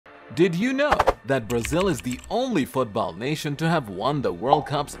Did you know that Brazil is the only football nation to have won the World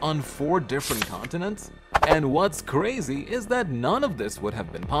Cups on 4 different continents? And what's crazy is that none of this would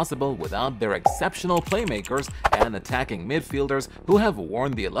have been possible without their exceptional playmakers and attacking midfielders who have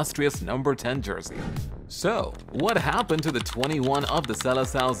worn the illustrious number 10 jersey. So, what happened to the 21 of the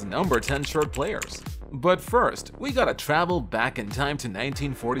Seleção's number 10 shirt players? But first, we gotta travel back in time to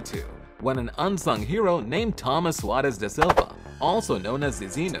 1942, when an unsung hero named Thomas Soares de Silva, also known as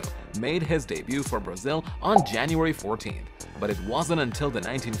Zizinho, made his debut for Brazil on January 14th. But it wasn't until the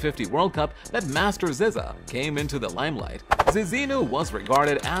 1950 World Cup that Master Ziza came into the limelight. Zizinho was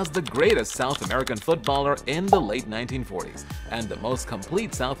regarded as the greatest South American footballer in the late 1940s and the most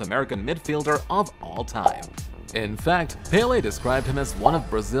complete South American midfielder of all time. In fact, Pele described him as one of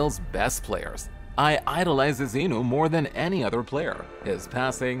Brazil's best players. I idolize Zizinho more than any other player. His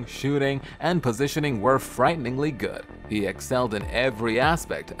passing, shooting, and positioning were frighteningly good. He excelled in every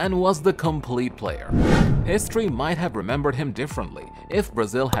aspect and was the complete player. History might have remembered him differently if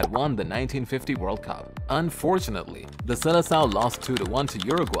Brazil had won the 1950 World Cup. Unfortunately, the Seleção lost 2-1 to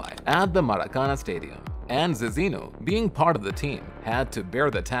Uruguay at the Maracanã Stadium, and Zizinho, being part of the team, had to bear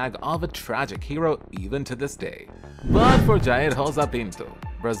the tag of a tragic hero even to this day. But for Jair Rosa Pinto,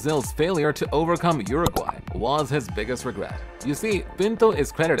 Brazil's failure to overcome Uruguay was his biggest regret. You see, Pinto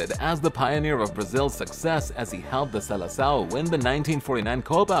is credited as the pioneer of Brazil's success as he helped the Seleção win the 1949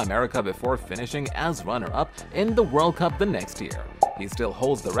 Copa America before finishing as runner-up in the World Cup the next year. He still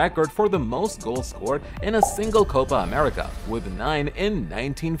holds the record for the most goals scored in a single Copa America, with 9 in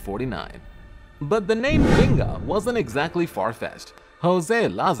 1949. But the name Pinga wasn't exactly far-fetched.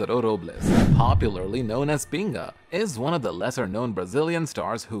 José Lázaro Robles, popularly known as Pinga, is one of the lesser-known Brazilian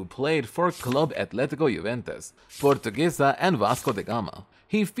stars who played for Club Atlético Juventus, Portuguesa, and Vasco da Gama.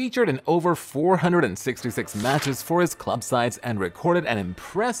 He featured in over 466 matches for his club sides and recorded an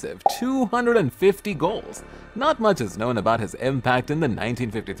impressive 250 goals. Not much is known about his impact in the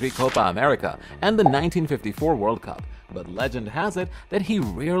 1953 Copa America and the 1954 World Cup, but legend has it that he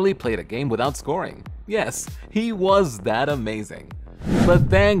rarely played a game without scoring. Yes, he was that amazing. But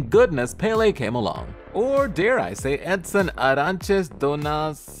thank goodness Pele came along. Or dare I say Edson Arantes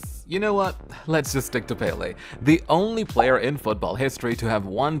Donas. You know what? Let's just stick to Pele, the only player in football history to have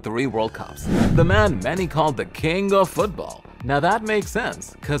won 3 World Cups. The man many called the king of football. Now that makes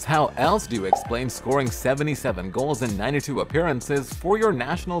sense, cause how else do you explain scoring 77 goals in 92 appearances for your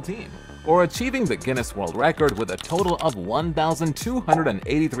national team? Or achieving the Guinness World Record with a total of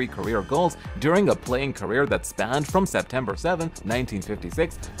 1,283 career goals during a playing career that spanned from September 7,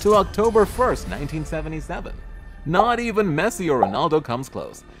 1956 to October 1, 1977. Not even Messi or Ronaldo comes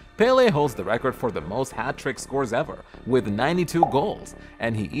close. Pele holds the record for the most hat-trick scores ever, with 92 goals,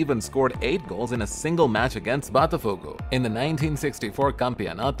 and he even scored 8 goals in a single match against Botafogo in the 1964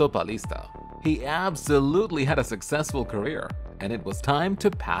 Campeonato Paulista. He absolutely had a successful career, and it was time to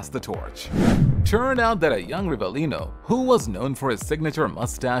pass the torch. Turned out that a young Rivelino, who was known for his signature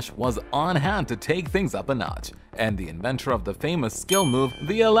mustache, was on hand to take things up a notch, and the inventor of the famous skill move,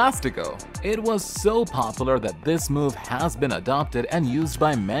 the Elastico. It was so popular that this move has been adopted and used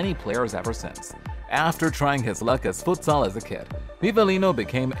by many players ever since. After trying his luck as futsal as a kid, Rivelino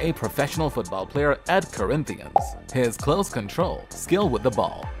became a professional football player at Corinthians. His close control, skill with the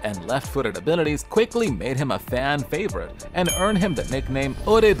ball, and left-footed abilities quickly made him a fan favorite and earned him the nickname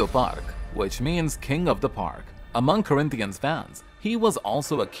Ore do Parque, which means King of the Park. Among Corinthians fans, he was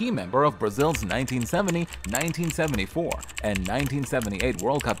also a key member of Brazil's 1970, 1974, and 1978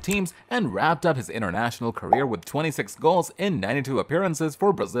 World Cup teams and wrapped up his international career with 26 goals in 92 appearances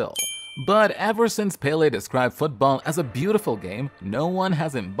for Brazil. But ever since Pele described football as a beautiful game, no one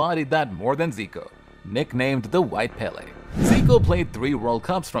has embodied that more than Zico, nicknamed the White Pele. Zico played 3 World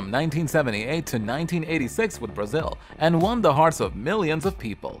Cups from 1978 to 1986 with Brazil and won the hearts of millions of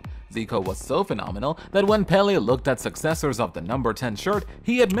people. Zico was so phenomenal that when Pele looked at successors of the number 10 shirt,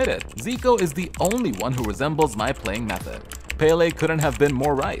 he admitted, "Zico is the only one who resembles my playing method." Pele couldn't have been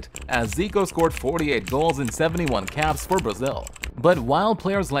more right, as Zico scored 48 goals in 71 caps for Brazil. But while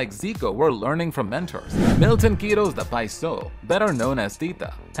players like Zico were learning from mentors, Milton Quiros da Paiso, better known as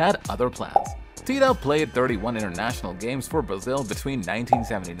Tita, had other plans. Tita played 31 international games for Brazil between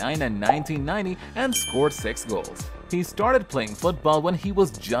 1979 and 1990 and scored 6 goals. He started playing football when he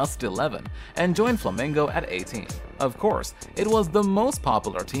was just 11 and joined Flamengo at 18. Of course, it was the most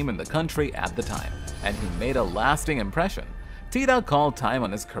popular team in the country at the time, and he made a lasting impression. Tita called time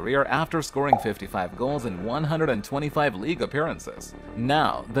on his career after scoring 55 goals in 125 league appearances.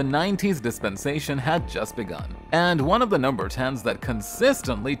 Now, the 90s dispensation had just begun, and one of the number 10s that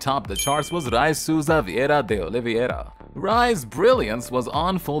consistently topped the charts was Rai Souza Vieira de Oliveira. Rai's brilliance was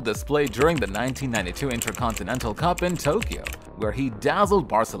on full display during the 1992 Intercontinental Cup in Tokyo, where he dazzled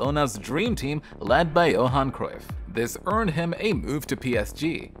Barcelona's dream team led by Johan Cruyff. This earned him a move to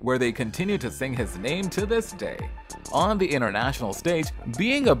PSG, where they continue to sing his name to this day. On the international stage,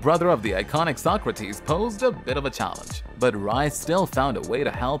 being a brother of the iconic Socrates posed a bit of a challenge, but Rai still found a way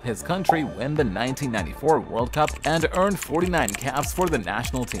to help his country win the 1994 World Cup and earned 49 caps for the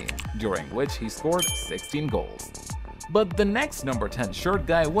national team, during which he scored 16 goals. But the next number 10 shirt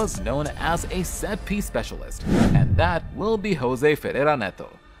guy was known as a set-piece specialist, and that will be Jose Ferreira Neto.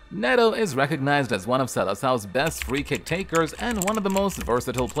 Neto is recognized as one of Seleção's best free-kick takers and one of the most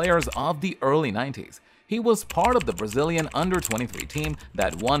versatile players of the early 90s. He was part of the Brazilian under-23 team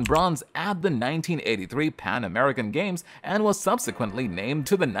that won bronze at the 1983 Pan American Games and was subsequently named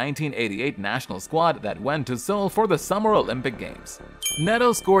to the 1988 national squad that went to Seoul for the Summer Olympic Games.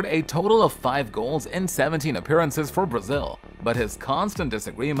 Neto scored a total of 5 goals in 17 appearances for Brazil, but his constant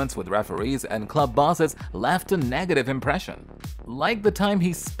disagreements with referees and club bosses left a negative impression. Like the time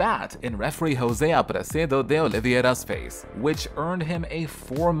he spat in referee Jose Aparecido de Oliveira's face, which earned him a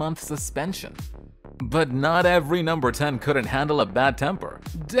 4-month suspension. But not every number 10 couldn't handle a bad temper.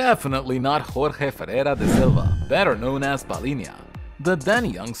 Definitely not Jorge Ferreira de Silva, better known as Palhinha. The then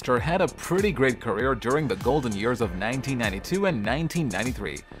youngster had a pretty great career during the golden years of 1992 and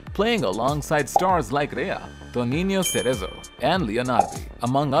 1993, playing alongside stars like Rea, Toninho Cerezo, and Leonardo,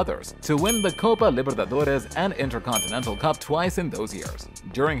 among others, to win the Copa Libertadores and Intercontinental Cup twice in those years.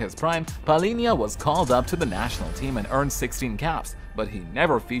 During his prime, Palhinha was called up to the national team and earned 16 caps, but he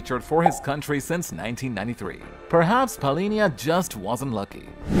never featured for his country since 1993. Perhaps Palhinha just wasn't lucky.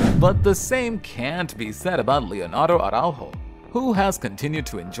 But the same can't be said about Leonardo Araujo, who has continued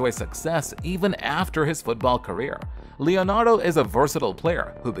to enjoy success even after his football career. Leonardo is a versatile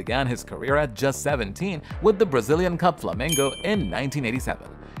player who began his career at just 17 with the Brazilian Cup Flamengo in 1987.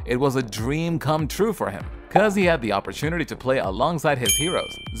 It was a dream come true for him, cause he had the opportunity to play alongside his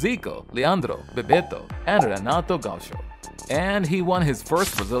heroes Zico, Leandro, Bebeto, and Renato Gaúcho. And he won his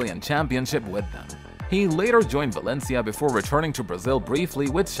first Brazilian championship with them. He later joined Valencia before returning to Brazil briefly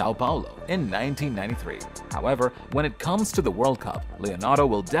with São Paulo in 1993. However, when it comes to the World Cup, Leonardo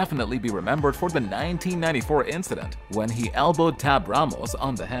will definitely be remembered for the 1994 incident when he elbowed Tab Ramos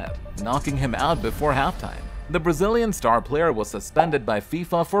on the head, knocking him out before halftime. The Brazilian star player was suspended by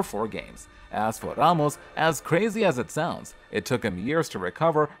FIFA for 4 games. As for Ramos, as crazy as it sounds, it took him years to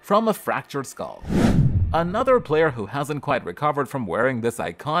recover from a fractured skull. Another player who hasn't quite recovered from wearing this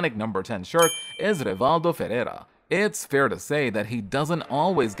iconic number 10 shirt is Rivaldo Ferreira. It's fair to say that he doesn't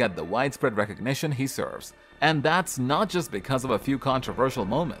always get the widespread recognition he serves, and that's not just because of a few controversial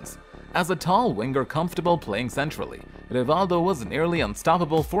moments. As a tall winger comfortable playing centrally, Rivaldo was nearly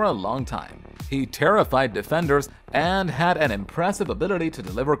unstoppable for a long time. He terrified defenders and had an impressive ability to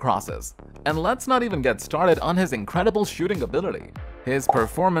deliver crosses. And let's not even get started on his incredible shooting ability. His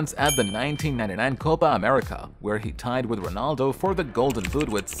performance at the 1999 Copa America, where he tied with Ronaldo for the Golden Boot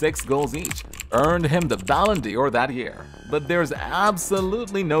with 6 goals each, earned him the Ballon d'Or that year. But there's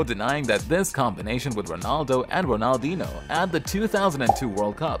absolutely no denying that this combination with Ronaldo and Ronaldinho at the 2002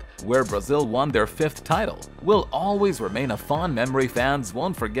 World Cup, where Brazil won their 5th title, will always remain a fond memory fans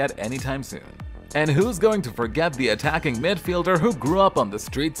won't forget anytime soon. And who's going to forget the attacking midfielder who grew up on the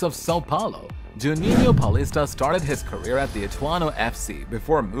streets of São Paulo? Juninho Paulista started his career at the Ituano FC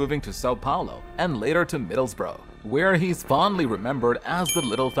before moving to São Paulo and later to Middlesbrough, where he's fondly remembered as the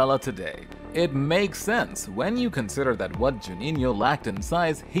little fella today. It makes sense when you consider that what Juninho lacked in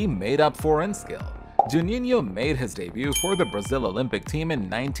size, he made up for in skill. Juninho made his debut for the Brazil Olympic team in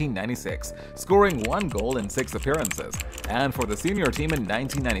 1996, scoring 1 goal in 6 appearances, and for the senior team in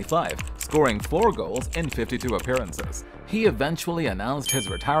 1995, scoring 4 goals in 52 appearances. He eventually announced his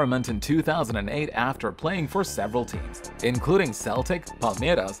retirement in 2008 after playing for several teams, including Celtic,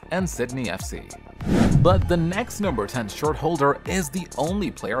 Palmeiras, and Sydney FC. But the next number 10 shirt holder is the only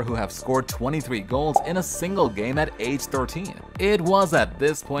player who have scored 23 goals in a single game at age 13. It was at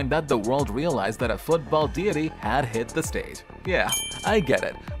this point that the world realized that a football deity had hit the stage. Yeah, I get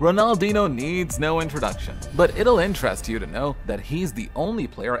it, Ronaldinho needs no introduction, but it'll interest you to know that he's the only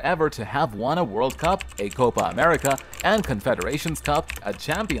player ever to have won a World Cup, a Copa America, and Confederations Cup, a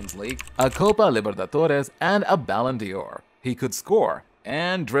Champions League, a Copa Libertadores, and a Ballon d'Or. He could score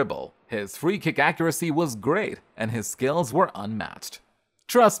and dribble. His free kick accuracy was great, and his skills were unmatched.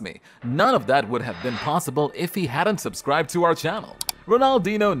 Trust me, none of that would have been possible if he hadn't subscribed to our channel.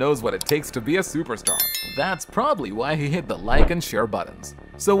 Ronaldinho knows what it takes to be a superstar. That's probably why he hit the like and share buttons.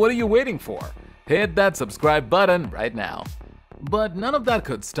 So what are you waiting for? Hit that subscribe button right now. But none of that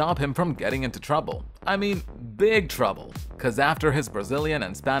could stop him from getting into trouble. I mean, big trouble, cause after his Brazilian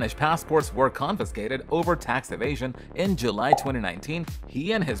and Spanish passports were confiscated over tax evasion in July 2019,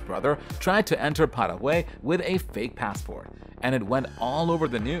 he and his brother tried to enter Paraguay with a fake passport, and it went all over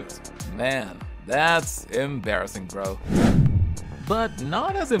the news. Man, that's embarrassing, bro. But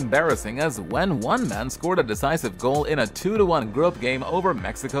not as embarrassing as when one man scored a decisive goal in a 2-1 group game over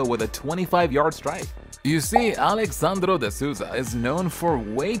Mexico with a 25-yard strike. You see, Alexsandro De Souza is known for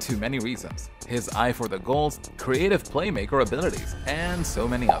way too many reasons. His eye for the goals, creative playmaker abilities, and so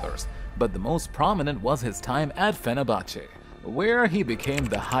many others. But the most prominent was his time at Fenerbahce, where he became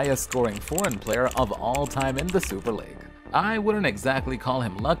the highest-scoring foreign player of all time in the Super League. I wouldn't exactly call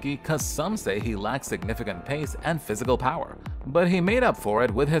him lucky, cause some say he lacks significant pace and physical power, but he made up for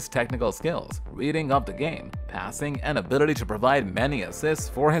it with his technical skills, reading of the game, passing, and ability to provide many assists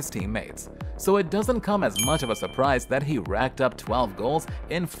for his teammates. So it doesn't come as much of a surprise that he racked up 12 goals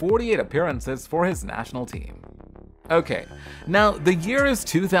in 48 appearances for his national team. Okay, now the year is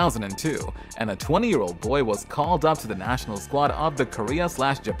 2002, and a 20-year-old boy was called up to the national squad of the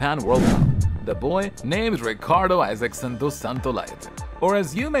Korea/Japan World Cup. The boy, named Ricardo Isaacson dos Santos, or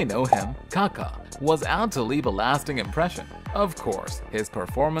as you may know him, Kaka, was out to leave a lasting impression. Of course, his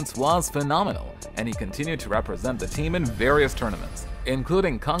performance was phenomenal, and he continued to represent the team in various tournaments,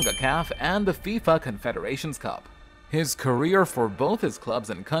 including CONCACAF and the FIFA Confederations Cup. His career for both his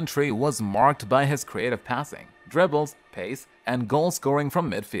clubs and country was marked by his creative passing, dribbles, pace, and goal scoring from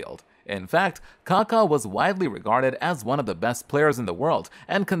midfield. In fact, Kaka was widely regarded as one of the best players in the world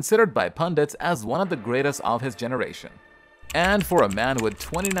and considered by pundits as one of the greatest of his generation. And for a man with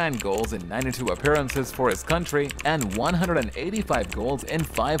 29 goals in 92 appearances for his country and 185 goals in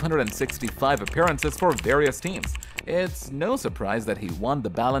 565 appearances for various teams, it's no surprise that he won the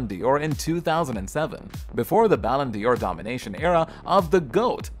Ballon d'Or in 2007, before the Ballon d'Or domination era of the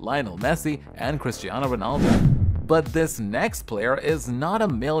GOAT Lionel Messi and Cristiano Ronaldo. But this next player is not a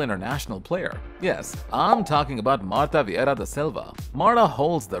male international player. Yes, I'm talking about Marta Vieira da Silva. Marta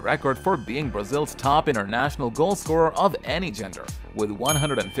holds the record for being Brazil's top international goal scorer of any gender, with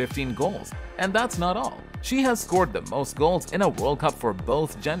 115 goals. And that's not all. She has scored the most goals in a World Cup for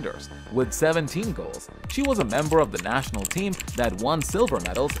both genders, with 17 goals. She was a member of the national team that won silver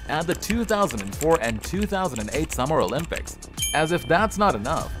medals at the 2004 and 2008 Summer Olympics. As if that's not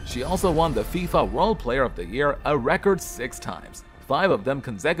enough, she also won the FIFA World Player of the Year a record 6 times, 5 of them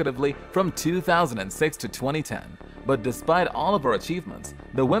consecutively from 2006 to 2010. But despite all of her achievements,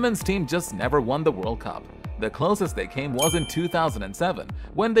 the women's team just never won the World Cup. The closest they came was in 2007,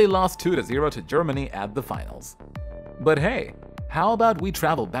 when they lost 2-0 to Germany at the finals. But hey, how about we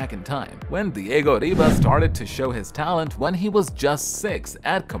travel back in time, when Diego Ribas started to show his talent when he was just 6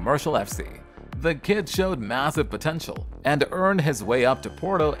 at Commercial FC. The kid showed massive potential and earned his way up to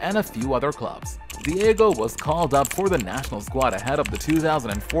Porto and a few other clubs. Diego was called up for the national squad ahead of the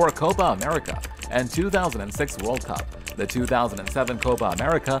 2004 Copa America and 2006 World Cup, the 2007 Copa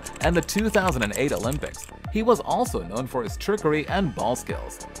America, and the 2008 Olympics. He was also known for his trickery and ball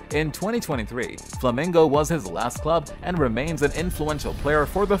skills. In 2023, Flamengo was his last club and remains an influential player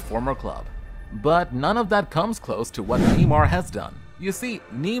for the former club. But none of that comes close to what Neymar has done. You see,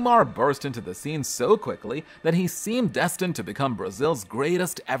 Neymar burst into the scene so quickly that he seemed destined to become Brazil's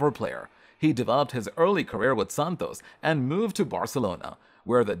greatest ever player. He developed his early career with Santos and moved to Barcelona,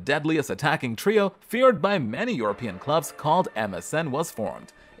 where the deadliest attacking trio feared by many European clubs called MSN was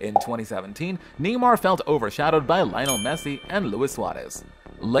formed. In 2017, Neymar felt overshadowed by Lionel Messi and Luis Suarez.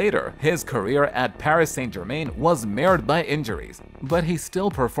 Later, his career at Paris Saint-Germain was marred by injuries, but he still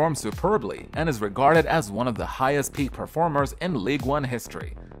performed superbly and is regarded as one of the highest peak performers in Ligue 1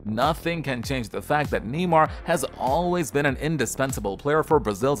 history. Nothing can change the fact that Neymar has always been an indispensable player for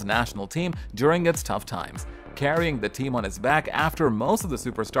Brazil's national team during its tough times, carrying the team on his back after most of the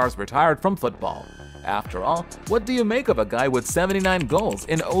superstars retired from football. After all, what do you make of a guy with 79 goals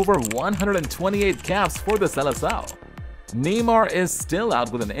in over 128 caps for the Seleção? Neymar is still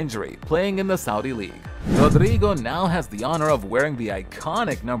out with an injury, playing in the Saudi League. Rodrygo now has the honor of wearing the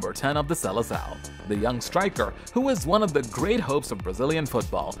iconic number 10 of the Seleção. The young striker, who is one of the great hopes of Brazilian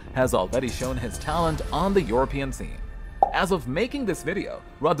football, has already shown his talent on the European scene. As of making this video,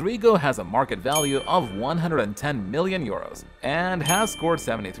 Rodrygo has a market value of 110 million euros and has scored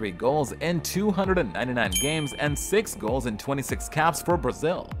 73 goals in 299 games and 6 goals in 26 caps for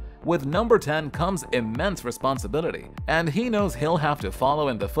Brazil. With number 10 comes immense responsibility, and he knows he'll have to follow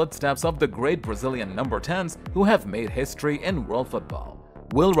in the footsteps of the great Brazilian number 10s who have made history in world football.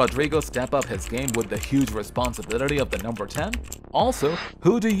 Will Rodrygo step up his game with the huge responsibility of the number 10? Also,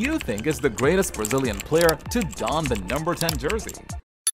 who do you think is the greatest Brazilian player to don the number 10 jersey?